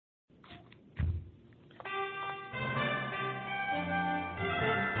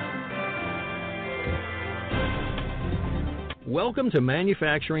Welcome to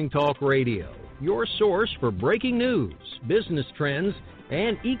Manufacturing Talk Radio, your source for breaking news, business trends,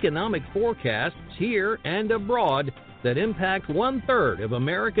 and economic forecasts here and abroad that impact 1/3 of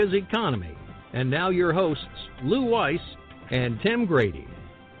America's economy. And now your hosts, Lou Weiss and Tim Grady.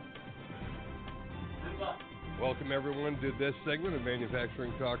 Welcome, everyone, to this segment of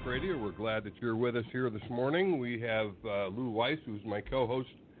Manufacturing Talk Radio. We're glad that you're with us here this morning. We have Lou Weiss, who's my co-host,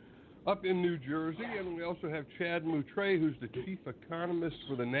 up in New Jersey, and we also have Chad Moutre, who's the chief economist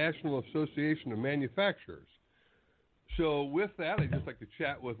for the National Association of Manufacturers. So with that, I'd just like to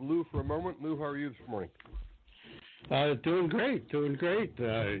chat with Lou for a moment. Lou, how are you this morning? Doing great.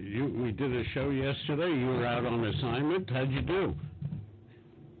 We did a show yesterday. You were out on assignment. How'd you do?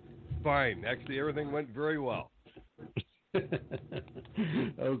 Fine. Actually, everything went very well.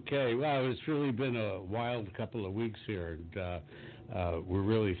 Okay. Well, it's really been a wild couple of weeks here, and we're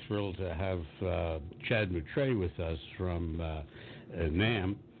really thrilled to have Chad Moutre with us from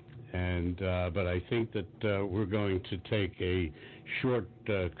NAM. But I think that we're going to take a short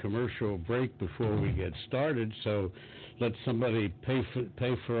commercial break before we get started. So let somebody pay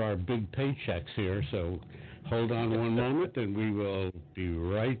for our big paychecks here. So hold on one moment, and we will be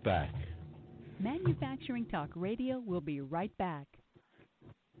right back. Manufacturing Talk Radio will be right back.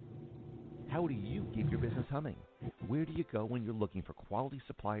 How do you keep your business humming? Where do you go when you're looking for quality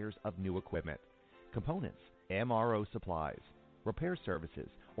suppliers of new equipment, components, MRO supplies, repair services,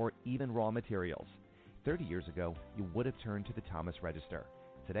 or even raw materials? 30 years ago, you would have turned to the Thomas Register.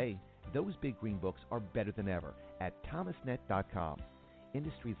 Today, those big green books are better than ever at thomasnet.com,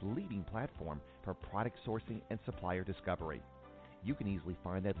 industry's leading platform for product sourcing and supplier discovery. You can easily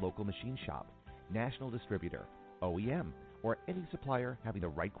find that local machine shop, national distributor, OEM, or any supplier having the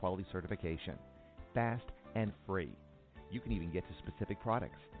right quality certification, fast and free. You can even get to specific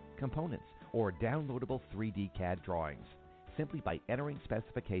products, components, or downloadable 3D CAD drawings simply by entering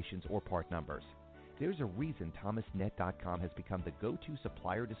specifications or part numbers. There's a reason thomasnet.com has become the go-to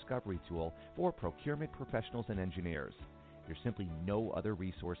supplier discovery tool for procurement professionals and engineers. There's simply no other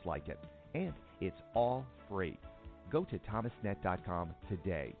resource like it, and it's all free. Go to thomasnet.com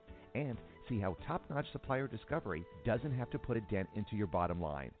today and see how top-notch supplier discovery doesn't have to put a dent into your bottom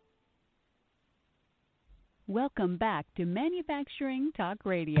line. Welcome back to Manufacturing Talk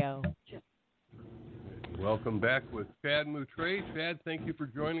Radio. Welcome back with Chad Moutre. Chad, thank you for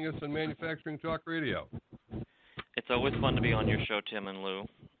joining us on Manufacturing Talk Radio. It's always fun to be on your show, Tim and Lou.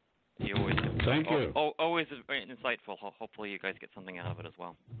 You always Thank you. Always very insightful. Hopefully you guys get something out of it as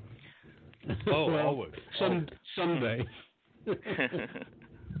well. Oh, well, always. Someday.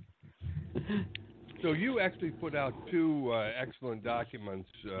 So you actually put out two excellent documents,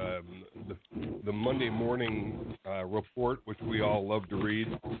 the Monday morning report, which we all love to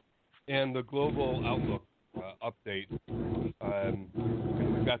read, and the Global Outlook update.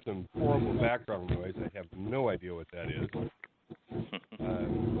 We've got some horrible background noise. I have no idea what that is.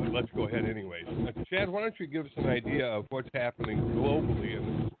 But let's go ahead anyways. Chad, why don't you give us an idea of what's happening globally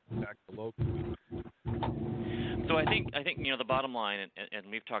and back to locally? So I think the bottom line, and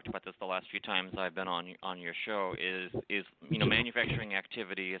we've talked about this the last few times I've been on your show, is manufacturing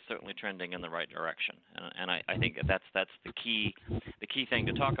activity is certainly trending in the right direction, and I think that's the key thing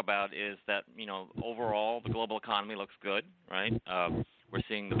to talk about is that overall the global economy looks good, right? We're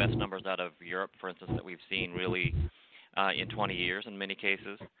seeing the best numbers out of Europe, for instance, that we've seen really in 20 years in many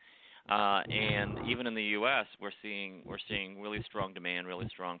cases. And even in the U.S., we're seeing really strong demand, really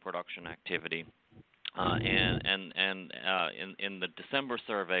strong production activity. In the December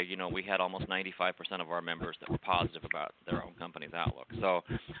survey, we had almost 95% of our members that were positive about their own company's outlook. So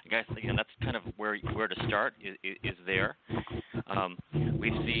I guess that's kind of where to start is there.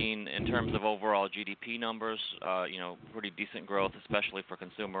 We've seen in terms of overall GDP numbers, pretty decent growth, especially for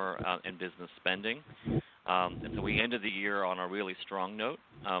consumer and business spending. And so we ended the year on a really strong note.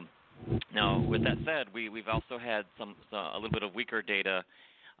 Now, with that said, we've also had a little bit of weaker data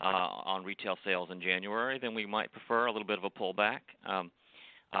on retail sales in January than we might prefer, a little bit of a pullback,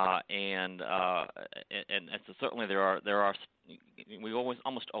 and so certainly there are we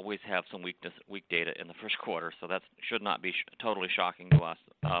almost always have some weak data in the first quarter, so that should not be totally shocking to us.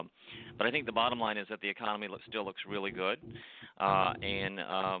 But I think the bottom line is that the economy still looks really good, and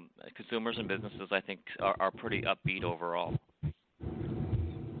consumers and businesses I think are pretty upbeat overall.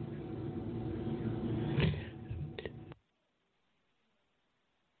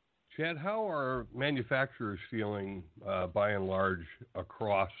 Chad, how are manufacturers feeling by and large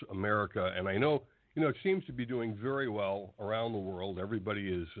across America? And I know, it seems to be doing very well around the world. Everybody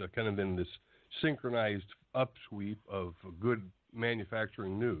is kind of in this synchronized upsweep of good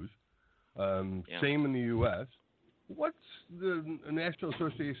manufacturing news. Same in the U.S. what's the National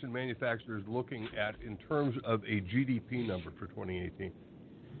Association of Manufacturers looking at in terms of a GDP number for 2018?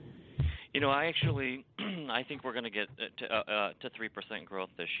 I think we're going to get to 3% growth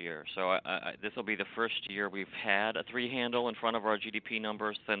this year. So this will be the first year we've had a 3 handle in front of our GDP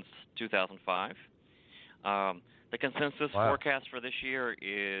numbers since 2005. The consensus forecast for this year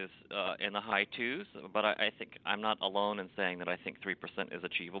is in the high 2s, but I think I'm not alone in saying that I think 3% is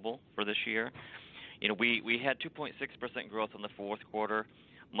achievable for this year. We had 2.6% growth in the fourth quarter.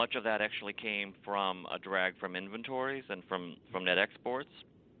 Much of that actually came from a drag from inventories and from net exports,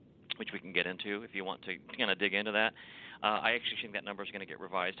 which we can get into if you want to kind of dig into that. I actually think that number is going to get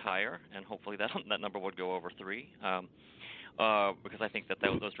revised higher, and hopefully that number would go over 3, because I think that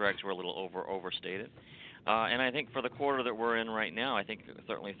those drags were a little overstated. And I think for the quarter that we're in right now, I think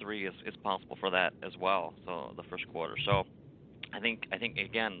certainly 3 is possible for that as well. So the first quarter. So I think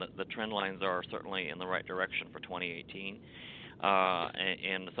again the trend lines are certainly in the right direction for 2018.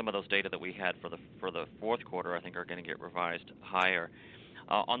 And some of those data that we had for the fourth quarter, I think, are going to get revised higher.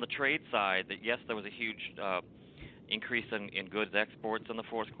 On the trade side, yes, there was a huge increase in goods exports in the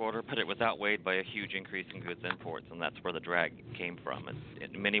fourth quarter, but it was outweighed by a huge increase in goods imports, and that's where the drag came from.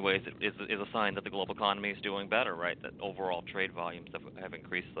 In many ways, it is a sign that the global economy is doing better, right? That overall trade volumes have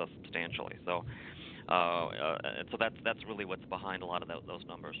increased substantially. So, so that's really what's behind a lot of those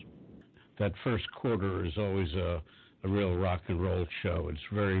numbers. That first quarter is always a real rock and roll show. It's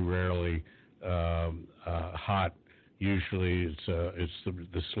very rarely hot. Usually, it's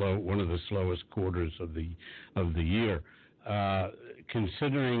one of the slowest quarters of the year.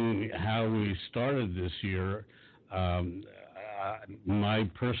 Considering how we started this year, my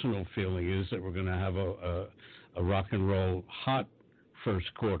personal feeling is that we're going to have a rock and roll hot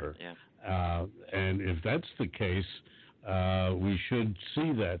first quarter. Yeah. And if that's the case, we should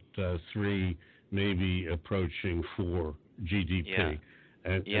see that 3 maybe approaching 4 GDP. Yeah.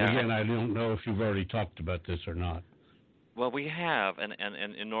 And again, I don't know if you've already talked about this or not. Well, we have, and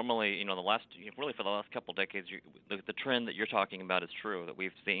normally, for the last couple of decades, the trend that you're talking about is true, that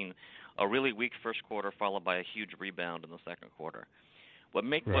we've seen a really weak first quarter followed by a huge rebound in the second quarter. What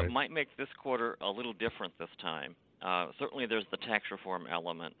might make this quarter a little different this time, certainly there's the tax reform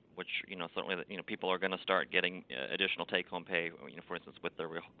element, which, certainly, people are going to start getting additional take-home pay, for instance, with their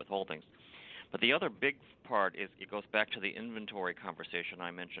withholdings. But the other big part is it goes back to the inventory conversation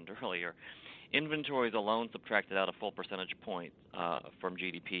I mentioned earlier. Inventories alone subtracted out a full percentage point from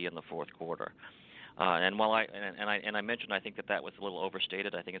GDP in the fourth quarter. And while I mentioned I think that was a little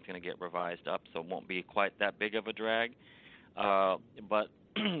overstated, I think it's going to get revised up, so it won't be quite that big of a drag. But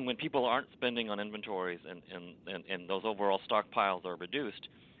when people aren't spending on inventories and those overall stockpiles are reduced,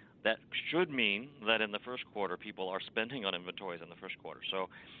 that should mean that in the first quarter people are spending on inventories in the first quarter. So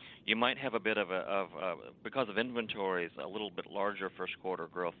you might have a bit of because of inventories, a little bit larger first quarter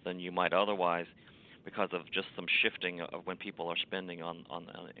growth than you might otherwise, because of just some shifting of when people are spending on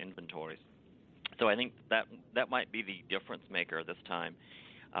inventories. So I think that might be the difference maker this time,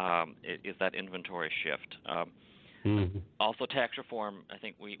 is that inventory shift. Also, tax reform, I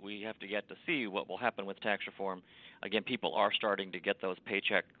think we have to get to see what will happen with tax reform. Again, people are starting to get those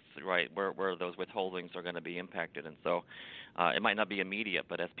paychecks, right, where those withholdings are going to be impacted. And so it might not be immediate,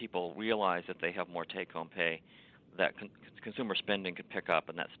 but as people realize that they have more take-home pay, that consumer spending could pick up,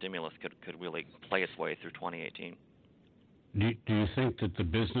 and that stimulus could really play its way through 2018. Do you think that the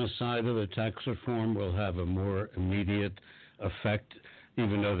business side of the tax reform will have a more immediate effect,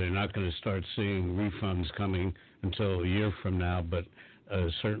 even though they're not going to start seeing refunds coming until a year from now, but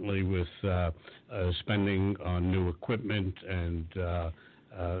certainly with spending on new equipment and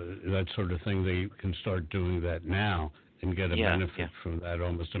that sort of thing, they can start doing that now and get a benefit from that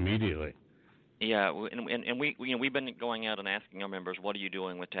almost immediately? Yeah, and we've been going out and asking our members, what are you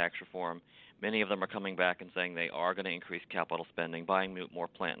doing with tax reform? Many of them are coming back and saying they are going to increase capital spending, buying more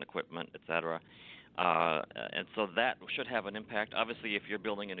plant and equipment, et cetera. And so that should have an impact. Obviously, if you're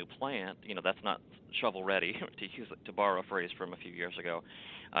building a new plant, that's not shovel ready, to borrow a phrase from a few years ago.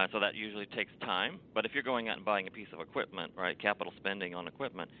 So that usually takes time. But if you're going out and buying a piece of equipment, right, capital spending on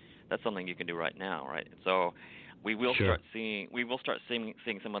equipment, that's something you can do right now, right? So we will start seeing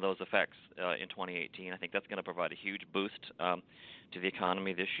some of those effects in 2018. I think that's going to provide a huge boost to the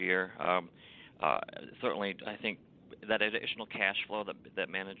economy this year. Certainly, I think that additional cash flow that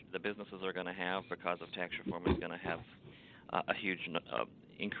the businesses are going to have because of tax reform is going to have a huge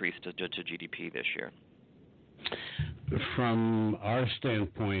increase to GDP this year. From our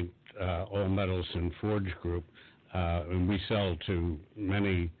standpoint, All Metals and Forge Group, and we sell to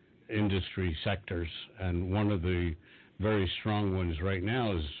many industry sectors, and one of the very strong ones right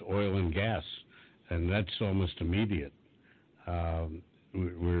now is oil and gas. and that's almost immediate.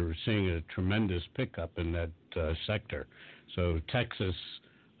 We're seeing a tremendous pickup in that sector. So Texas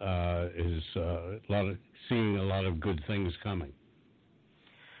is seeing a lot of good things coming.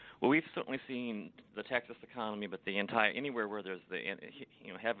 Well, we've certainly seen the Texas economy, but anywhere where there's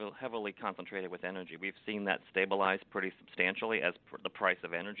heavily concentrated with energy, we've seen that stabilize pretty substantially as the price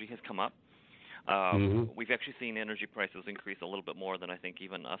of energy has come up. We've actually seen energy prices increase a little bit more than I think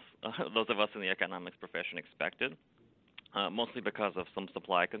even those of us in the economics profession expected, mostly because of some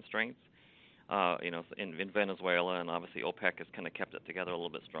supply constraints. In Venezuela, and obviously OPEC has kind of kept it together a little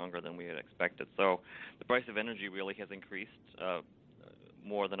bit stronger than we had expected. So the price of energy really has increased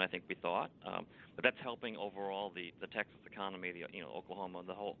more than I think we thought, but that's helping overall the Texas economy, Oklahoma,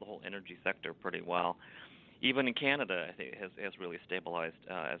 the whole energy sector pretty well. Even in Canada, I think has really stabilized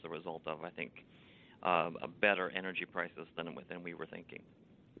as a result of, I think, a better energy prices than we were thinking.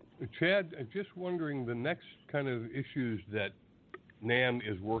 Chad, just wondering the next kind of issues that NAM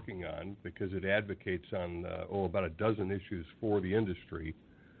is working on, because it advocates on about a dozen issues for the industry,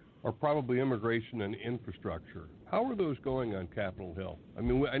 are probably immigration and infrastructure. How are those going on Capitol Hill? I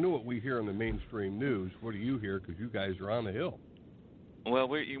mean, I know what we hear in the mainstream news. What do you hear? Because you guys are on the Hill. Well,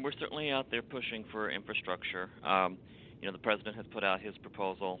 we're certainly out there pushing for infrastructure. The president has put out his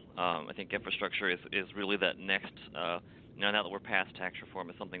proposal. I think infrastructure is really that next. Now that we're past tax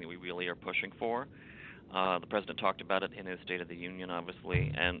reform, is something that we really are pushing for. The president talked about it in his State of the Union,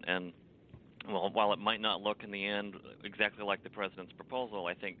 obviously, and well, while it might not look in the end exactly like the president's proposal,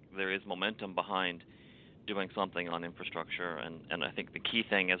 I think there is momentum behind doing something on infrastructure, and I think the key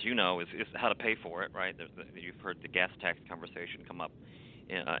thing, as you know, is how to pay for it, right? You've heard the gas tax conversation come up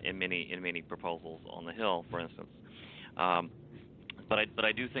in many proposals on the Hill, for instance. But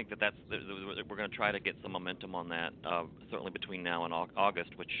I do think that we're going to try to get some momentum on that, certainly between now and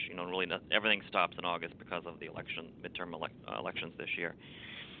August, which really everything stops in August because of the midterm elections this year.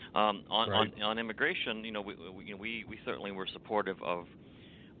 On immigration, we certainly were supportive of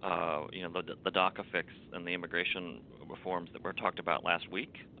the DACA fix and the immigration reforms that were talked about last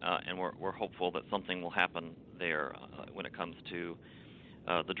week, and we're hopeful that something will happen there when it comes to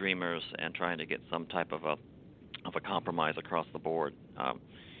the Dreamers and trying to get some type of a compromise across the board.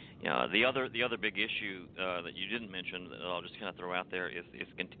 The other big issue that you didn't mention that I'll just kind of throw out there is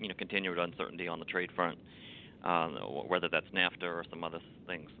continued uncertainty on the trade front, whether that's NAFTA or some other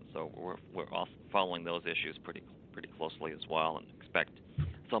things. So we're following those issues pretty closely as well, and expect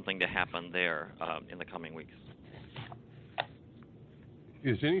something to happen there in the coming weeks.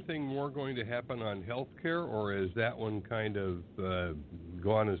 Is anything more going to happen on health care, or is that one kind of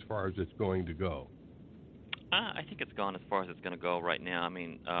gone as far as it's going to go? I think it's gone as far as it's going to go right now. I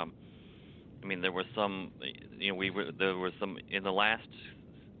mean, there was some, there was some in the last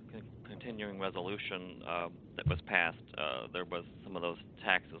continuing resolution that was passed. There was some of those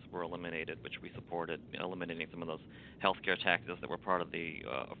taxes were eliminated, which we supported, eliminating some of those healthcare taxes that were part of the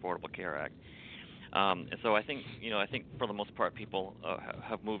Affordable Care Act. And so I think for the most part, people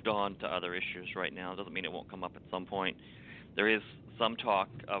have moved on to other issues right now. It doesn't mean it won't come up at some point. There is some talk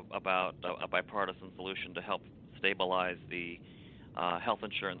about a bipartisan solution to help stabilize the health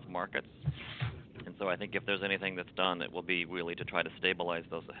insurance markets. And so I think if there's anything that's done, it will be really to try to stabilize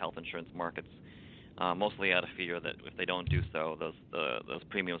those health insurance markets, mostly out of fear that if they don't do so, those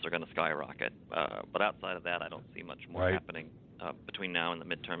premiums are going to skyrocket. But outside of that, I don't see much more happening between now and the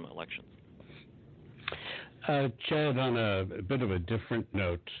midterm elections. Chad, on a bit of a different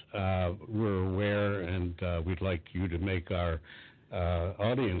note, we're aware, and we'd like you to make our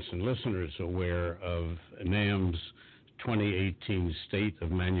audience and listeners aware of NAM's 2018 State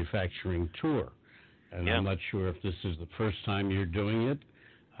of Manufacturing Tour. And I'm not sure if this is the first time you're doing it,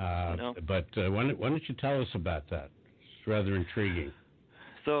 no. But why don't you tell us about that? It's rather intriguing.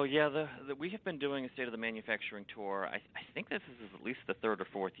 So, we have been doing a State of the Manufacturing Tour. I think this is at least the third or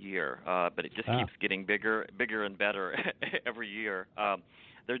fourth year, but it just keeps getting bigger and better every year.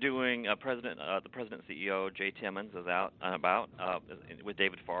 They're doing the President and CEO, Jay Timmons, is out and about with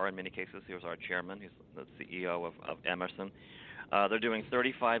David Farr in many cases. He was our chairman. He's the CEO of Emerson. They're doing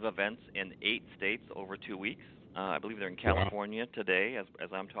 35 events in 8 states over 2 weeks. I believe they're in California today as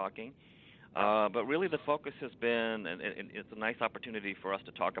I'm talking. But really the focus has been, and it's a nice opportunity for us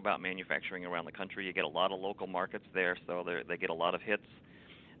to talk about manufacturing around the country. You get a lot of local markets there, so they get a lot of hits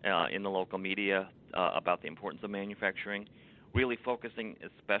in the local media about the importance of manufacturing, really focusing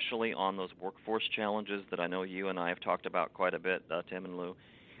especially on those workforce challenges that I know you and I have talked about quite a bit, Tim and Lou,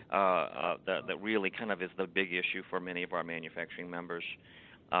 that really kind of is the big issue for many of our manufacturing members.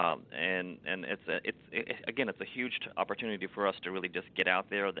 And it's a huge opportunity for us to really just get out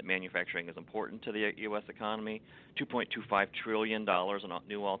there that manufacturing is important to the U.S. economy. $2.25 trillion, a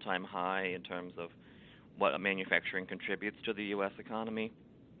new all-time high in terms of what manufacturing contributes to the U.S. economy.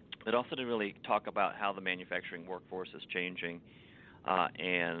 But also to really talk about how the manufacturing workforce is changing,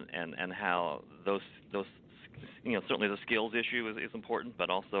 and how those certainly the skills issue is important, but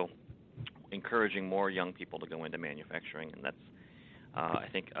also encouraging more young people to go into manufacturing, and that's I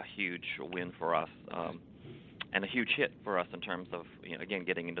think a huge win for us, and a huge hit for us in terms of again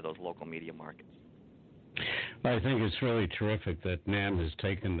getting into those local media markets. I think it's really terrific that NAM has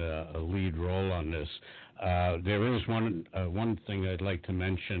taken a lead role on this. There is one thing I'd like to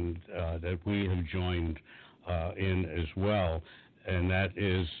mention that we have joined in as well, and that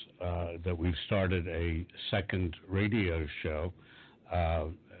is that we've started a second radio show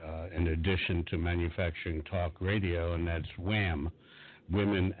in addition to Manufacturing Talk Radio, and that's WHAM,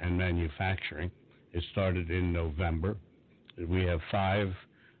 Women and Manufacturing. It started in November. We have 5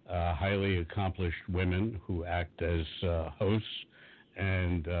 highly accomplished women who act as hosts,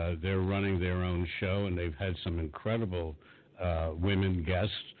 and they're running their own show, and they've had some incredible women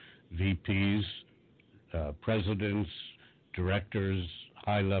guests, VPs, presidents, directors,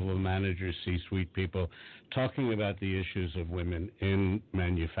 high-level managers, C-suite people, talking about the issues of women in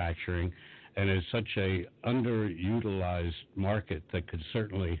manufacturing. And it's such a underutilized market that could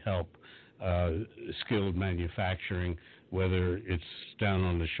certainly help skilled manufacturing, whether it's down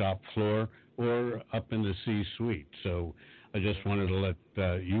on the shop floor or up in the C-suite. So I just wanted to let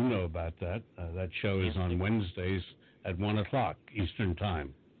you know about that. That show is on Wednesdays at 1 o'clock Eastern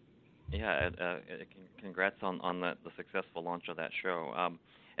Time. Yeah, congrats on the successful launch of that show.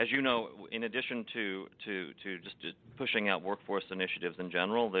 As you know, in addition to just pushing out workforce initiatives in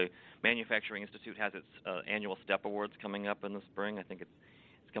general, the Manufacturing Institute has its annual STEP Awards coming up in the spring. I think it's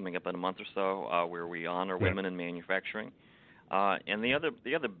coming up in a month or so, where we honor women in manufacturing. And the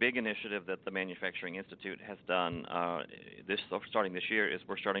other big initiative that the Manufacturing Institute has done starting this year is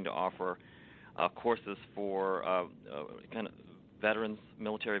we're starting to offer courses for kind of veterans,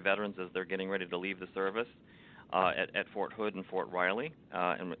 military veterans, as they're getting ready to leave the service at Fort Hood and Fort Riley,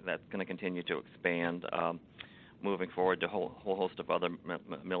 and that's going to continue to expand moving forward to a whole host of other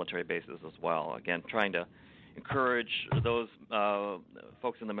military bases as well. Again, trying to encourage those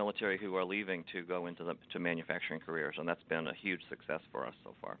folks in the military who are leaving to go into to manufacturing careers, and that's been a huge success for us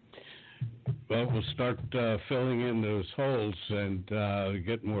so far. Well, we'll start filling in those holes and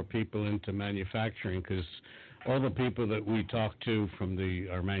get more people into manufacturing, because all the people that we talk to from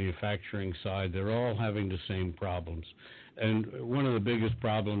our manufacturing side, they're all having the same problems. And one of the biggest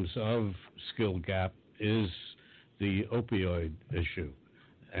problems of skill gap is the opioid issue.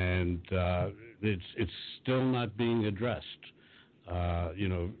 And it's still not being addressed.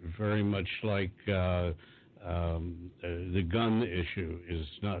 Very much like the gun issue is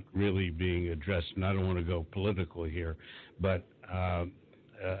not really being addressed. And I don't want to go political here, but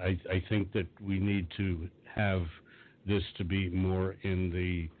I think that we need to have this to be more in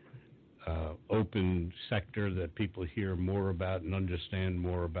the open sector, that people hear more about and understand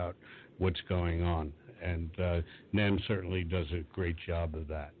more about what's going on. And NAM certainly does a great job of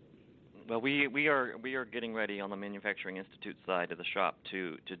that. Well, we are getting ready on the Manufacturing Institute side of the shop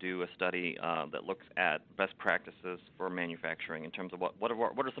to do a study that looks at best practices for manufacturing in terms of what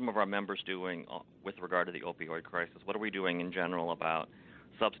are some of our members doing with regard to the opioid crisis. What are we doing in general about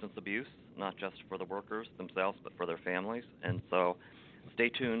substance abuse, not just for the workers themselves, but for their families. And so stay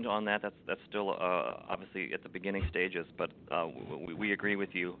tuned on that. That's still obviously at the beginning stages, but we agree with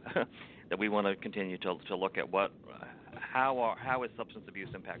you that we want to continue to look at how is substance abuse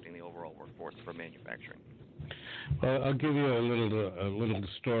impacting the overall workforce for manufacturing. Well, I'll give you a little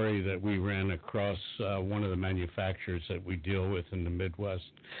story that we ran across one of the manufacturers that we deal with in the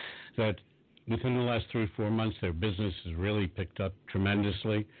Midwest, that within the last 3 or 4 months, their business has really picked up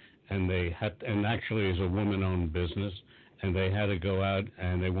tremendously, and actually is a woman-owned business, and they had to go out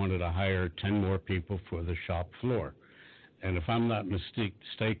and they wanted to hire 10 more people for the shop floor. And if I'm not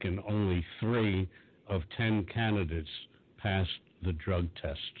mistaken, only 3 of 10 candidates passed the drug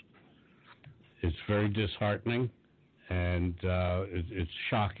test. It's very disheartening, and it's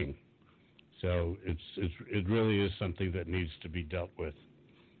shocking. So it really is something that needs to be dealt with.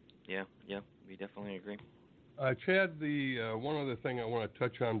 Yeah, we definitely agree. Chad, the one other thing I want to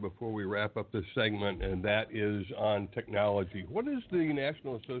touch on before we wrap up this segment, and that is on technology. What is the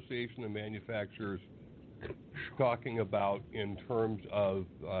National Association of Manufacturers talking about in terms of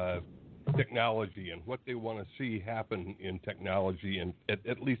technology and what they want to see happen in technology, and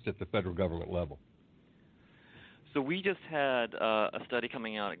at least at the federal government level? So we just had a study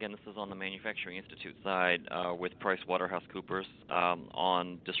coming out, again, this is on the Manufacturing Institute side with PricewaterhouseCoopers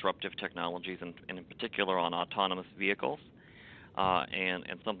on disruptive technologies and in particular on autonomous vehicles and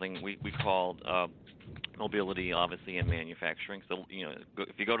something we called mobility, obviously, in manufacturing. So,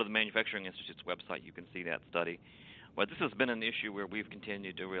 if you go to the Manufacturing Institute's website, you can see that study. But this has been an issue where we've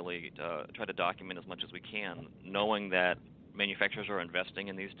continued to really try to document as much as we can, knowing that manufacturers are investing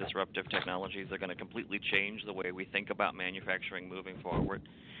in these disruptive technologies. They're going to completely change the way we think about manufacturing moving forward.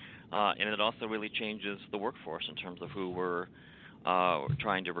 And it also really changes the workforce in terms of who we're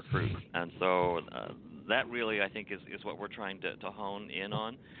trying to recruit. And so that really, I think, is what we're trying to hone in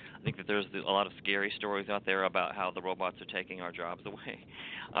on. I think that there's a lot of scary stories out there about how the robots are taking our jobs away.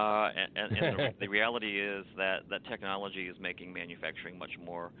 And the reality is that technology is making manufacturing much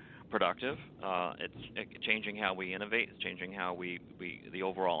more productive. It's changing how we innovate. It's changing how we the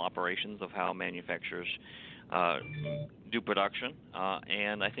overall operations of how manufacturers do production.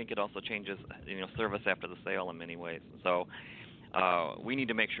 And I think it also changes, service after the sale in many ways. So we need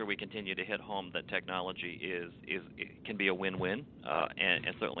to make sure we continue to hit home that technology can be a win-win,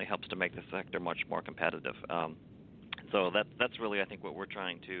 and certainly helps to make the sector much more competitive. So that's really, I think, what we're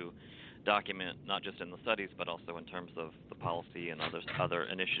trying to document, not just in the studies, but also in terms of the policy and other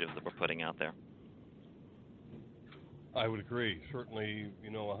initiatives that we're putting out there. I would agree. Certainly,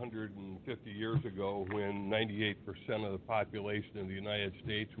 150 years ago, when 98% of the population in the United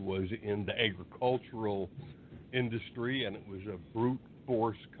States was in the agricultural industry, and it was a brute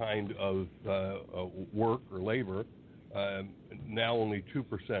force kind of work or labor. Now only 2%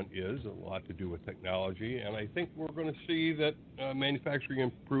 is, a lot to do with technology, and I think we're going to see that manufacturing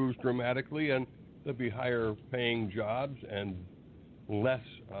improves dramatically, and there'll be higher paying jobs and less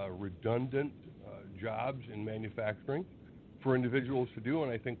redundant jobs in manufacturing for individuals to do,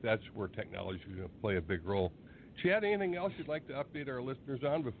 and I think that's where technology is going to play a big role. Chad, anything else you'd like to update our listeners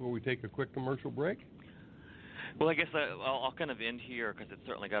on before we take a quick commercial break? Well, I guess I'll kind of end here because it's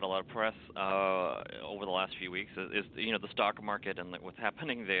certainly got a lot of press over the last few weeks. Is the stock market and what's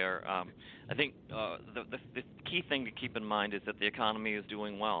happening there. I think the key thing to keep in mind is that the economy is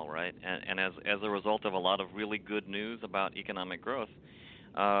doing well, right? And as a result of a lot of really good news about economic growth,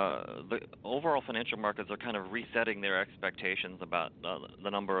 the overall financial markets are kind of resetting their expectations about the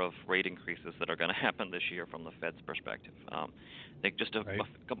number of rate increases that are going to happen this year from the Fed's perspective. I think just a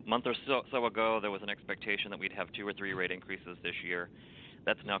month or so ago, there was an expectation that we'd have 2 or 3 rate increases this year.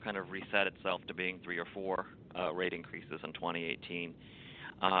 That's now kind of reset itself to being 3 or 4 rate increases in 2018.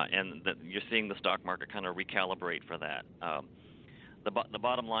 And you're seeing the stock market kind of recalibrate for that. The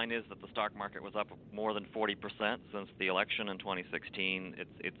bottom line is that the stock market was up more than 40% since the election in 2016.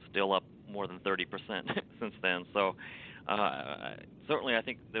 It's still up more than 30% since then. So certainly I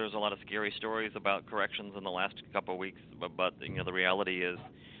think there's a lot of scary stories about corrections in the last couple of weeks, but the reality is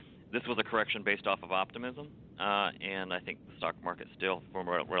this was a correction based off of optimism, and I think the stock market still, from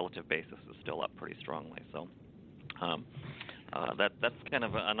a relative basis, is still up pretty strongly. So that's kind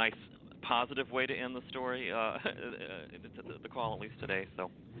of a nice positive way to end the story, the call at least today.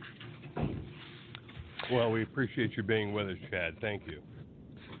 So, well, we appreciate you being with us, Chad. Thank you.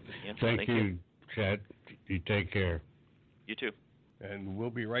 Yeah, thank you, Chad. You take care. You too. And we'll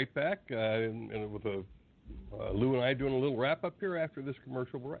be right back with Lou and I doing a little wrap up here after this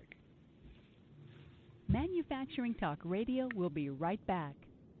commercial break. Manufacturing Talk Radio will be right back.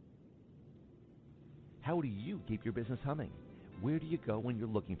 How do you keep your business humming? Where do you go when you're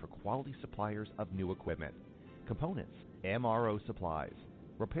looking for quality suppliers of new equipment, components, MRO supplies,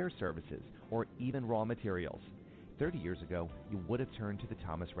 repair services, or even raw materials? 30 years ago, you would have turned to the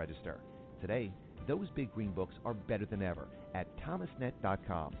Thomas Register. Today, those big green books are better than ever at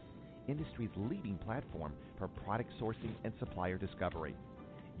thomasnet.com, industry's leading platform for product sourcing and supplier discovery.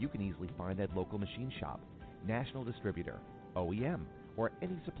 You can easily find that local machine shop, national distributor, OEM, or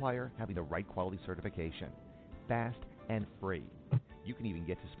any supplier having the right quality certification. Fast and free. You can even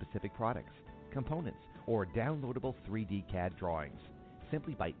get to specific products, components, or downloadable 3D CAD drawings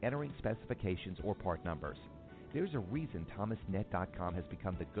simply by entering specifications or part numbers. There's a reason thomasnet.com has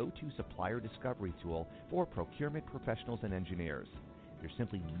become the go-to supplier discovery tool for procurement professionals and engineers. There's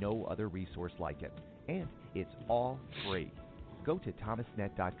simply no other resource like it, and it's all free. Go to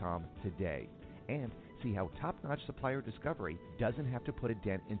thomasnet.com today and see how top-notch supplier discovery doesn't have to put a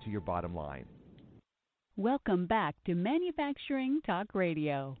dent into your bottom line. Welcome back to Manufacturing Talk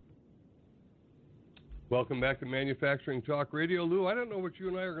Radio. Welcome back to Manufacturing Talk Radio. Lou, I don't know what you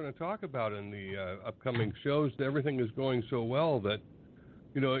and I are going to talk about in the upcoming shows. Everything is going so well that,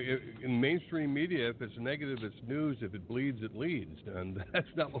 in mainstream media, if it's negative, it's news. If it bleeds, it leads. And that's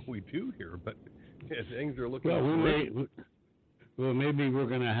not what we do here. But Things are looking. Well, maybe we're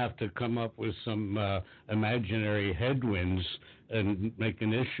going to have to come up with some imaginary headwinds and make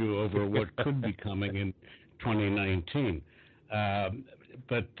an issue over what could be coming in 2019.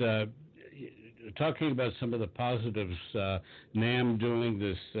 But talking about some of the positives, NAMM doing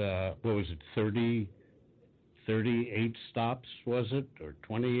this, what was it, 38 stops, was it? Or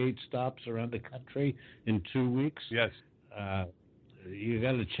 28 stops around the country in 2 weeks? Yes. You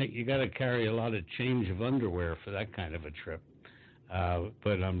got to carry a lot of change of underwear for that kind of a trip.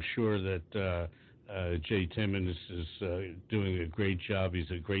 But I'm sure that Jay Timmons is doing a great job.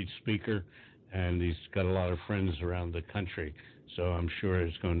 He's a great speaker, and he's got a lot of friends around the country. So I'm sure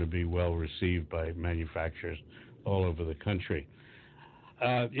it's going to be well received by manufacturers all over the country.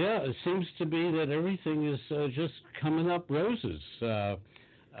 It seems to be that everything is just coming up roses.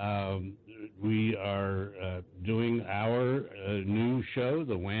 We are doing our new show,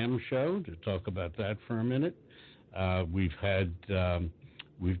 the Wham Show, to talk about that for a minute. We've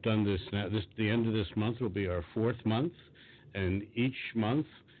done this now. The end of this month will be our 4th month, and each month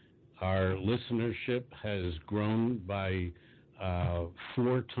our listenership has grown by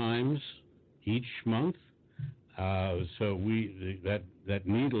 4 times each month. So that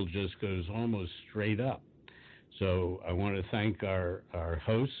needle just goes almost straight up. So I want to thank our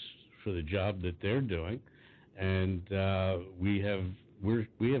hosts for the job that they're doing, and we have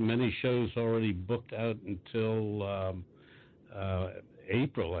many shows already booked out until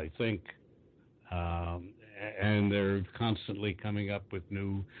April, I think, and they're constantly coming up with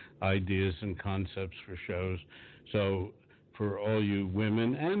new ideas and concepts for shows. So for all you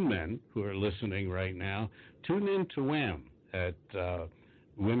women and men who are listening right now, tune in to Wham at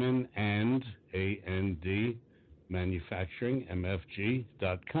Women and A&D Manufacturing,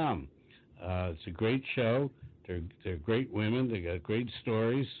 MFG.com. It's a great show. They're great women. They got great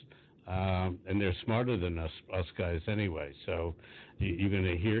stories, and they're smarter than us guys anyway. So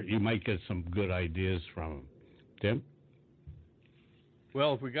you might get some good ideas from them. Tim?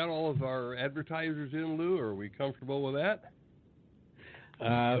 Well, if we got all of our advertisers in, Lou, are we comfortable with that?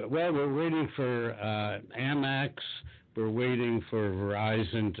 Well, we're waiting for Amex. We're waiting for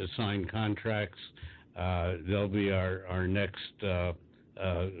Verizon to sign contracts. They'll be our next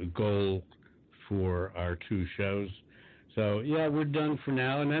goal for our 2 shows. So, yeah, we're done for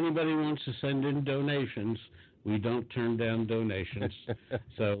now. And anybody wants to send in donations, we don't turn down donations.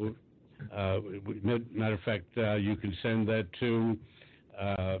 So, matter of fact, you can send that to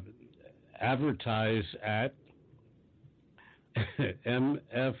advertise at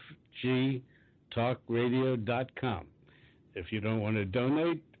mfgtalkradio.com. If you don't want to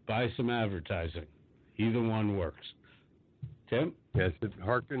donate, buy some advertising. Either one works. Tim? Yes, it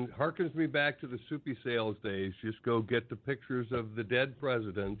harkens me back to the soupy sales days. Just go get the pictures of the dead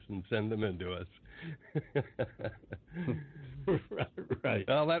presidents and send them in to us. Right.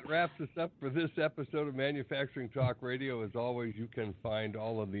 Well, that wraps us up for this episode of Manufacturing Talk Radio. As always, you can find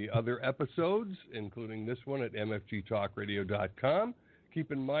all of the other episodes, including this one, at mfgtalkradio.com.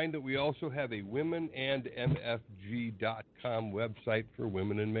 Keep in mind that we also have a womenandmfg.com website for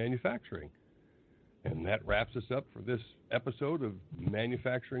women in manufacturing. And that wraps us up for this episode of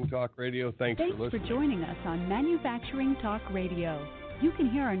Manufacturing Talk Radio. Thanks for listening. Thanks for joining us on Manufacturing Talk Radio. You can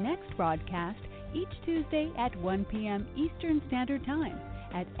hear our next broadcast each Tuesday at 1 p.m. Eastern Standard Time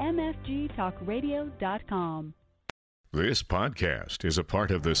at mfgtalkradio.com. This podcast is a part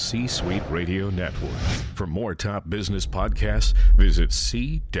of the C-Suite Radio Network. For more top business podcasts, visit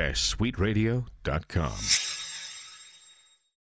c-suiteradio.com.